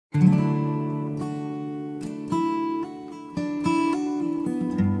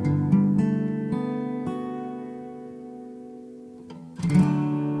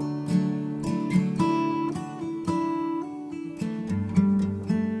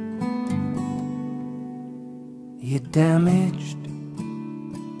You're damaged,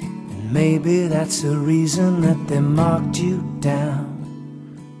 and maybe that's the reason that they marked you down.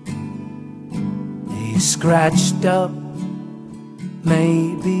 You're scratched up,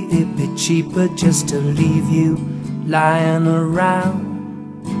 maybe it'd be cheaper just to leave you lying around.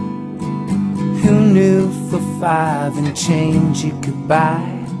 Who knew for 5 and change you could buy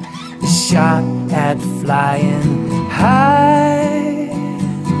a shot at flying high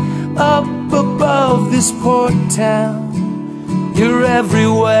up above this poor town? You're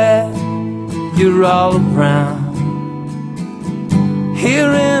everywhere, you're all around.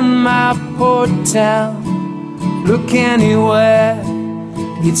 Here in my poor town, look anywhere,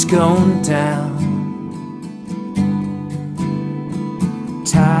 it's going down.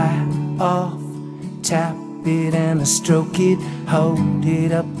 Tie off, tap it and stroke it, hold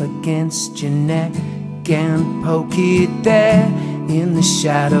it up against your neck and poke it there. In the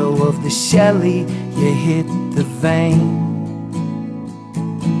shadow of the Shelley, you hit the vein,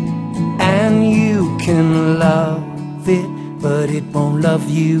 and you can love it, but it won't love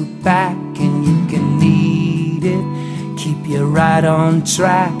you back, and you can need it, keep you right on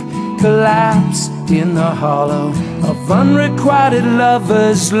track. Collapsed in the hollow of unrequited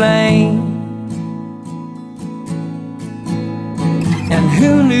lovers' lane. And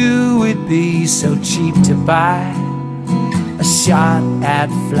who knew it'd be so cheap to buy a shot at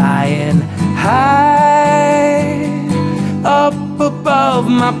flying high up above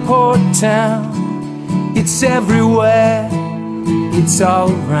my poor town? It's everywhere, it's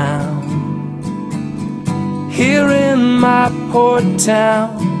all around. Here in my poor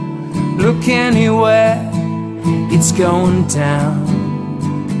town, look anywhere, it's going down.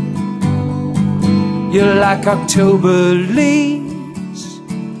 You're like October leaves,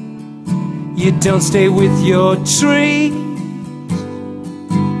 you don't stay with your trees.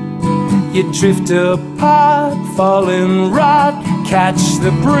 You drift apart, fall and rot, catch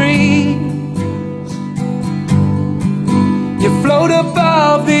the breeze. You float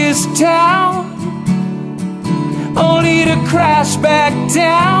above this town, only to crash back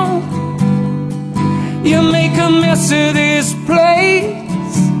down. You make a mess of this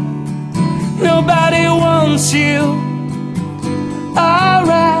place, nobody wants you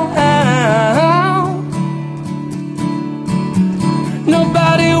around.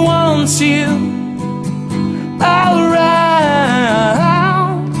 Nobody wants you around.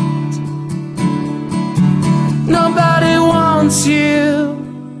 Nobody wants you.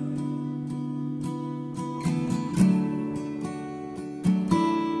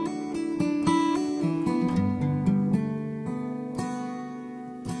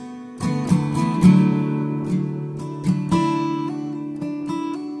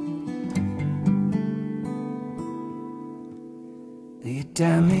 You're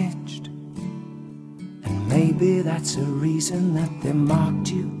damaged, and maybe that's a reason that they marked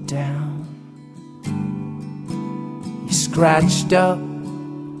you down. You're scratched up,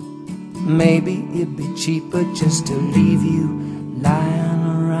 maybe it'd be cheaper just to leave you lying